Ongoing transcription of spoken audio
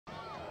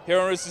Here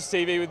on Roosters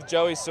TV with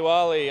Joey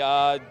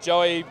Suaalii.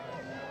 Joey,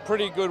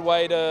 pretty good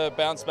way to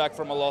bounce back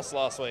from a loss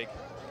last week.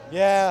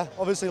 Yeah,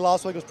 obviously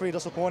last week was pretty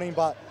disappointing,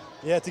 but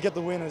yeah, to get the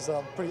win is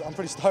I'm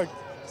pretty stoked.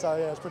 So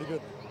yeah, it's pretty good.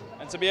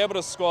 And to be able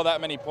to score that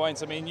many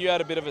points, I mean, you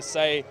had a bit of a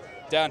say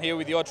down here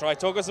with your try.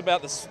 Talk us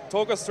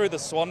through the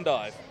swan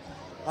dive.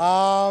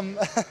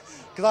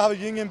 Because I have a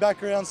union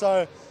background,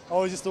 so I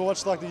always used to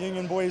watch like the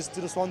union boys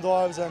do the swan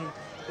dives, and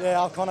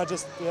yeah, I've kind of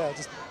just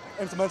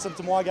implemented them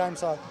to my game.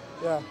 So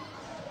yeah.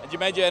 And you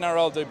made your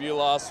NRL debut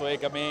last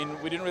week. I mean,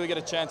 we didn't really get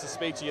a chance to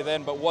speak to you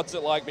then, but what's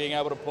it like being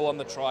able to pull on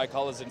the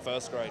tricolours in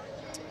first grade?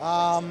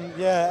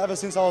 Yeah, ever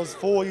since I was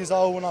 4 years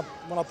old when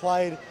I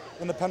played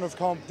in the Penrith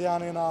comp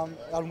down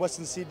in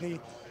Western Sydney,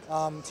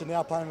 to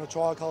now playing in the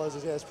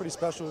tricolours, yeah, it's pretty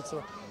special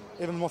to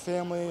even my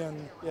family,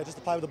 and yeah, just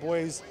to play with the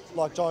boys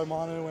like Joe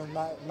Manu and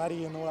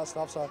Matty and all that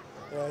stuff. So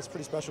yeah, it's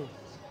pretty special.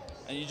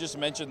 And you just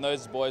mentioned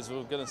those boys. We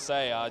were going to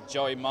say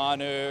Joey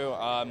Manu,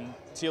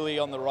 Tilly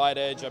on the right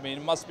edge. I mean,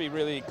 it must be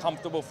really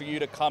comfortable for you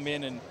to come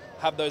in and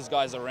have those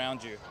guys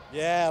around you.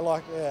 Yeah,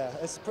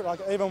 it's pretty, like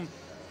even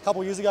a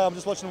couple of years ago, I'm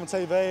just watching them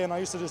on TV, and I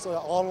used to just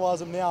idolise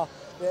them. Now,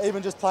 yeah,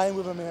 even just playing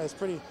with them, yeah, it's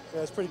pretty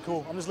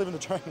cool. I'm just living the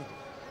dream.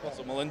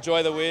 Awesome. Well,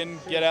 enjoy the win.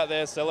 Get out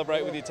there,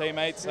 celebrate with your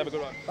teammates. Have a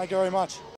good one. Thank you very much.